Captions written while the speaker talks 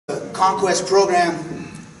conquest program,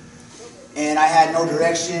 and I had no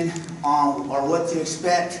direction on or what to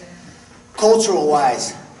expect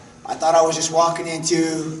cultural-wise. I thought I was just walking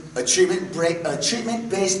into a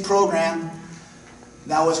treatment-based program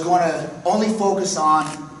that was going to only focus on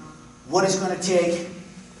what it's going to take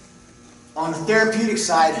on the therapeutic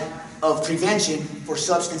side of prevention for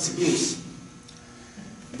substance abuse.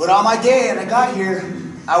 But on my day when I got here,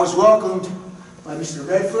 I was welcomed by Mr.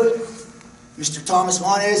 Redfoot, Mr. Thomas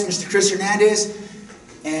Juanez, Mr. Chris Hernandez,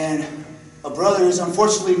 and a brother who's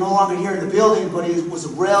unfortunately no longer here in the building, but he was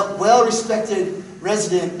a well-respected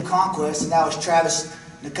resident of Conquest, and that was Travis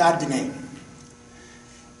Nicardine.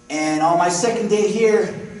 And on my second day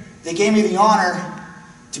here, they gave me the honor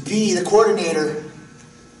to be the coordinator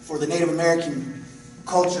for the Native American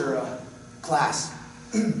culture class.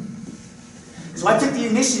 So I took the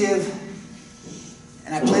initiative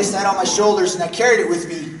and I placed that on my shoulders and I carried it with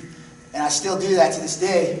me, and I still do that to this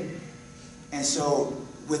day. And so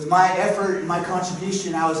with my effort and my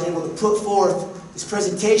contribution, I was able to put forth this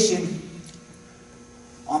presentation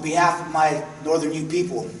on behalf of my Northern Ute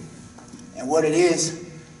people, and what it is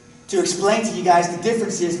to explain to you guys the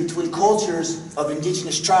differences between cultures of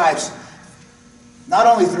indigenous tribes, not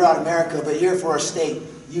only throughout America, but here for our state,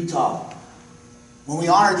 Utah. When we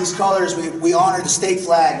honor these colors, we honor the state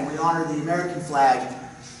flag and we honor the American flag.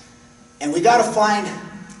 And we got to find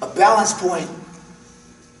a balance point,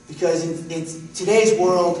 because in today's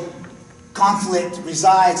world, conflict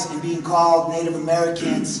resides in being called Native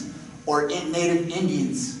Americans or Native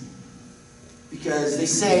Indians. Because they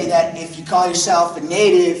say that if you call yourself a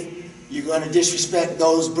Native, you're going to disrespect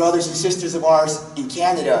those brothers and sisters of ours in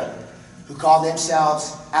Canada who call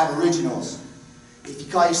themselves Aboriginals. If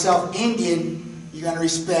you call yourself Indian, you're going to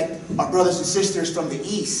respect our brothers and sisters from the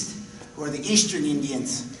East, who are the Eastern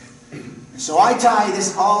Indians. So I tie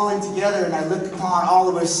this all in together, and I look upon all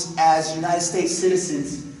of us as United States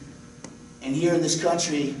citizens and here in this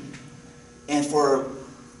country. And for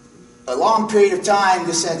a long period of time,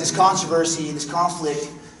 this controversy and this conflict,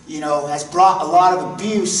 has brought a lot of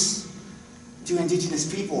abuse to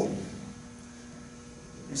indigenous people.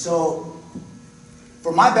 And so,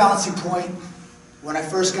 for my balancing point, when I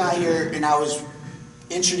first got here and I was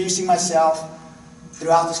introducing myself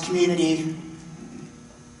throughout this community,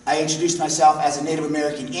 I introduced myself as a Native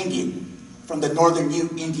American Indian from the Northern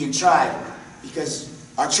Ute Indian tribe, because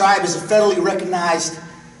our tribe is a federally recognized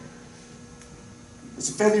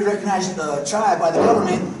tribe by the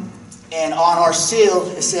government, and on our seal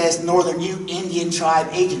it says Northern Ute Indian Tribe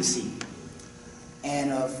Agency.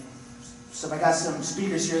 And so I got some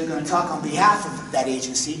speakers here that are going to talk on behalf of that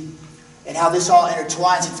agency and how this all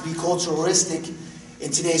intertwines into be culturalistic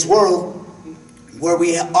in today's world, where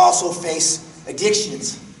we also face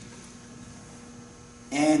addictions.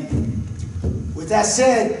 And with that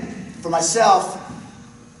said, for myself,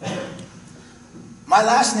 my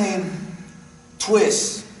last name,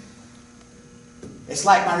 Twiss, it's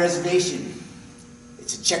like my reservation.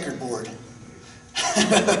 It's a checkerboard.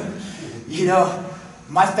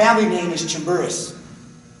 My family name is Chimburis,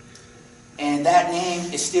 and that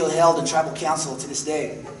name is still held in tribal council to this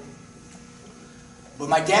day. But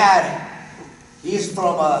my dad, he's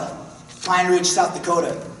from Pine Ridge, South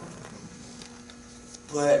Dakota.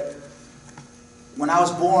 But when I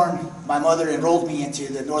was born, my mother enrolled me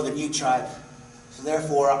into the Northern Ute tribe. So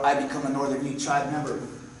therefore, I become a Northern Ute tribe member.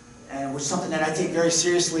 And it was something that I take very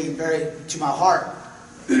seriously and very to my heart.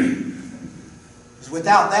 Because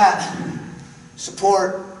without that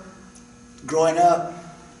support growing up,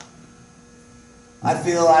 I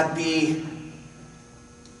feel I'd be,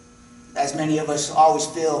 as many of us always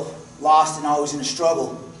feel, lost and always in a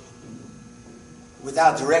struggle,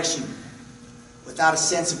 without direction, without a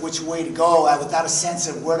sense of which way to go, without a sense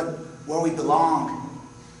of where we belong.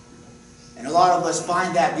 And a lot of us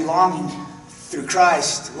find that belonging through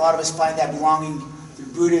Christ. A lot of us find that belonging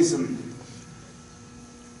through Buddhism.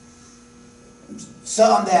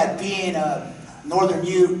 Something that being a Northern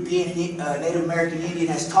Ute, being a Native American Indian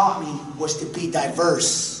has taught me was to be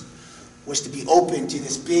diverse, was to be open to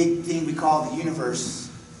this big thing we call the universe.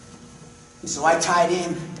 So I tied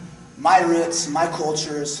in my roots, my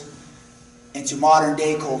cultures, into modern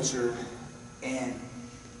day culture, and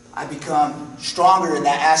I become stronger in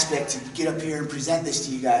that aspect to get up here and present this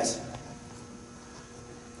to you guys.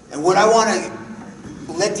 And what I want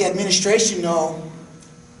to let the administration know,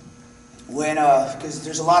 because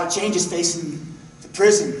there's a lot of changes facing the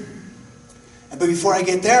prison. But before I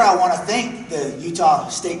get there, I want to thank the Utah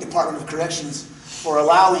State Department of Corrections for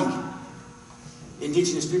allowing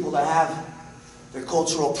indigenous people to have their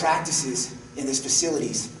cultural practices in these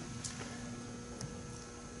facilities.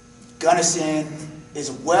 Gunnison, is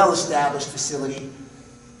a well-established facility.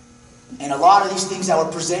 And a lot of these things that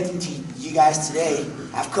we're presenting to you guys today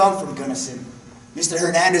have come from Gunnison. Mr.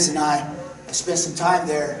 Hernandez and I have spent some time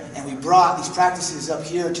there, and we brought these practices up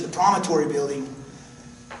here to the promontory building.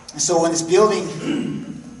 And so when this building,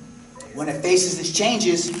 when it faces these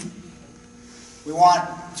changes, we want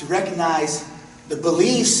to recognize the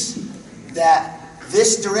beliefs that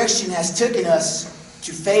this direction has taken us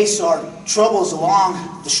to face our troubles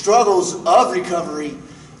along the struggles of recovery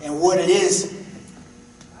and what it is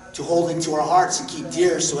to hold into our hearts and keep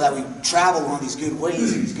dear so that we travel on these good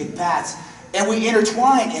ways and these good paths. And we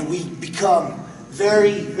intertwine and we become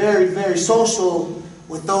very, very, very social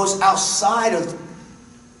with those outside of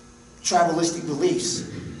tribalistic beliefs,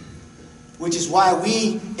 which is why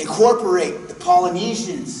we incorporate the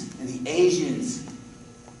Polynesians and the Asians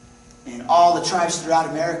and all the tribes throughout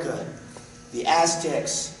America, the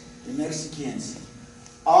Aztecs, the Mexicans.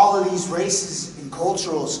 All of these races and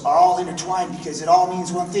cultures are all intertwined because it all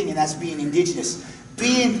means one thing, and that's being indigenous,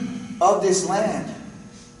 being of this land.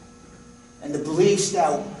 And the beliefs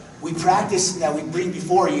that we practice and that we bring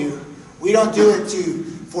before you, we don't do it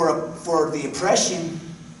for the oppression,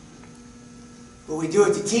 but we do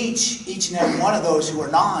it to teach each and every one of those who are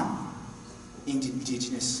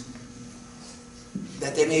non-indigenous,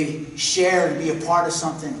 that they may share and be a part of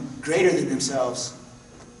something greater than themselves.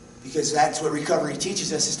 Because that's what recovery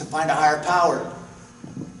teaches us, is to find a higher power.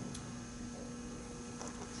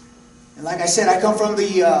 And like I said, I come from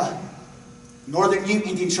the Northern Ute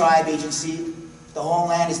Indian Tribe Agency. The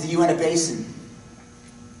homeland is the Uinta Basin.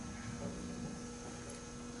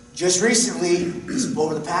 Just recently,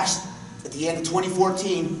 over the past, at the end of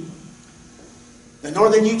 2014, the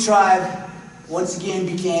Northern Ute Tribe once again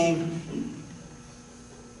became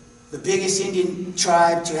the biggest Indian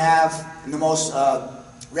tribe to have the most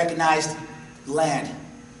recognized land.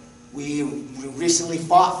 We recently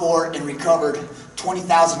fought for and recovered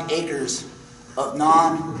 20,000 acres of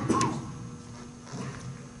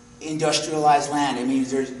non-industrialized land. I mean,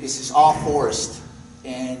 this is all forest,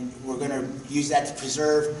 and we're going to use that to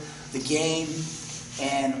preserve the game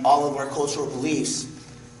and all of our cultural beliefs.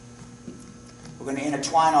 We're going to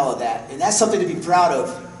intertwine all of that, and that's something to be proud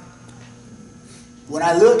of. When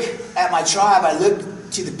I look at my tribe, I look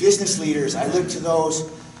to the business leaders, I look to those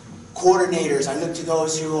coordinators, I look to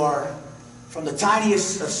those who are from the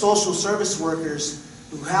tiniest of social service workers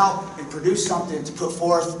who help and produce something to put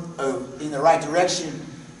forth in the right direction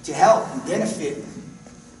to help and benefit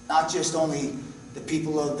not just only the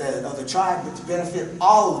people of the tribe, but to benefit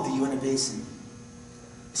all of the Uinta Basin.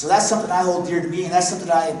 So that's something I hold dear to me, and that's something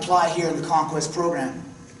I apply here in the Conquest program.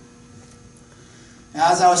 Now,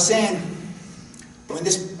 as I was saying,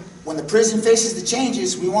 when the prison faces the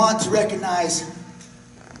changes, we want to recognize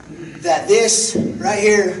that this right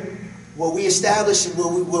here, what we establish and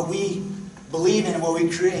what we believe in and what we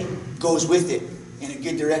create, goes with it in a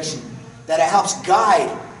good direction. That it helps guide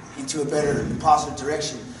into a better and positive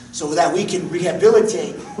direction so that we can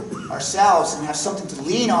rehabilitate ourselves and have something to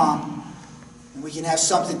lean on, and we can have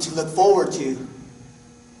something to look forward to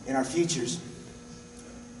in our futures.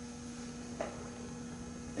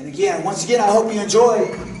 And again, once again, I hope you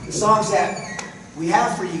enjoy the songs that we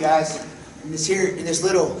have for you guys in this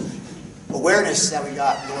little awareness that we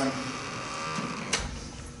got going.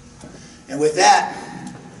 And with that,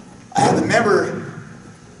 I have a member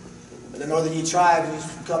of the Northern Ute Tribe who's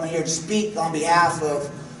coming here to speak on behalf of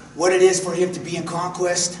what it is for him to be in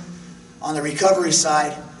Conquest on the recovery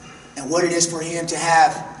side, and what it is for him to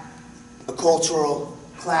have a cultural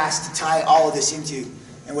class to tie all of this into.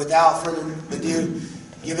 And without further ado,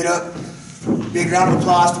 give it up. Big round of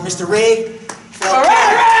applause for Mr. Raefel. All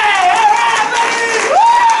right,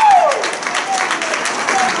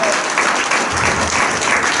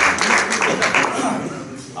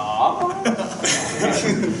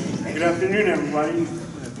 Good afternoon, everybody.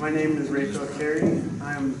 My name is Raefel Carey.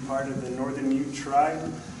 I am part of the Northern Ute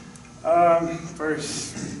Tribe.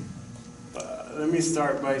 First, let me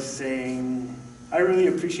start by saying I really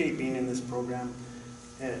appreciate being in this program.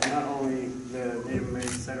 And not only the Native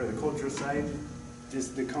American side or the cultural side,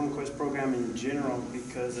 just the Conquest program in general,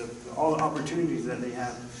 because of all the opportunities that they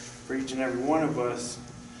have for each and every one of us.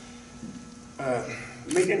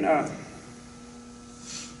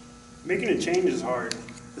 Making a change is hard,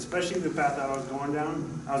 especially the path that I was going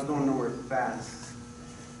down. I was going nowhere fast.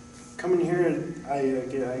 Coming here,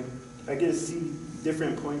 I get to see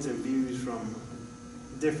different points of views from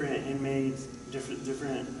different inmates,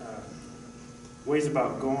 different ways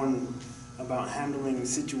about handling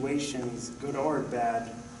situations, good or bad.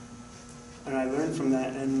 And I learned from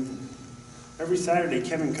that. And every Saturday,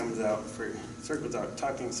 Kevin comes out for Circle Talk,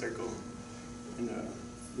 Talking Circle. and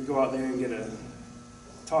we go out there and get to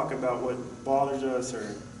talk about what bothers us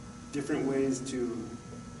or different ways to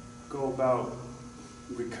go about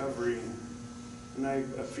recovery. And I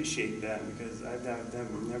appreciate that because I've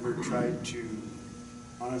never tried to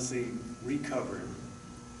honestly recover.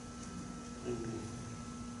 And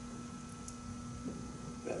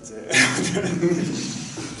that's it.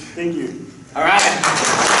 Thank you. All right.